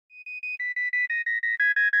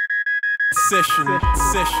Session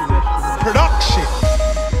production.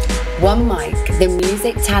 One Mic, the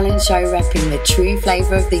music talent show repping the true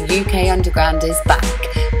flavour of the UK underground is back.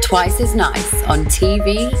 Twice as nice on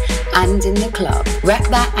TV and in the club.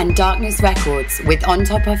 Repdat and Darkness Records with On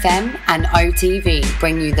Top FM and OTV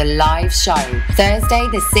bring you the live show. Thursday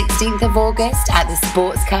the 16th of August at the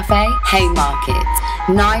Sports Cafe, Haymarket.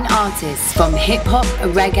 9 artists from hip-hop,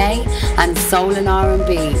 reggae and soul and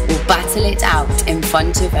R&B will battle it out in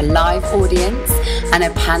front of a live audience and a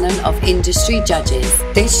panel of industry judges.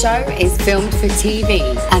 This show is filmed for TV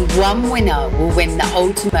and one winner will win the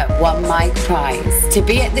ultimate One Mic prize. To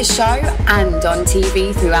be at the show and on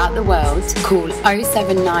TV throughout the world, call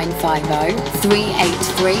 07950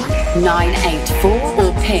 383 984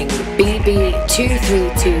 or ping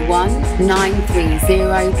BB2321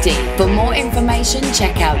 930D. For more information,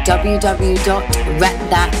 check out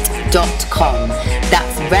www.repdat.com.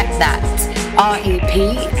 That's Repdat,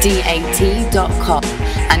 REPDAT.com,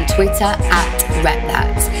 and Twitter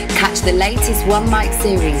 @Repdat. Catch the latest One Mic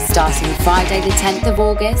series starting Friday the 10th of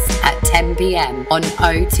August at 10 p.m. on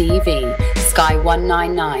OTV, Sky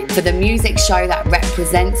 199, for the music show that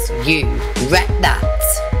represents you. Repdat.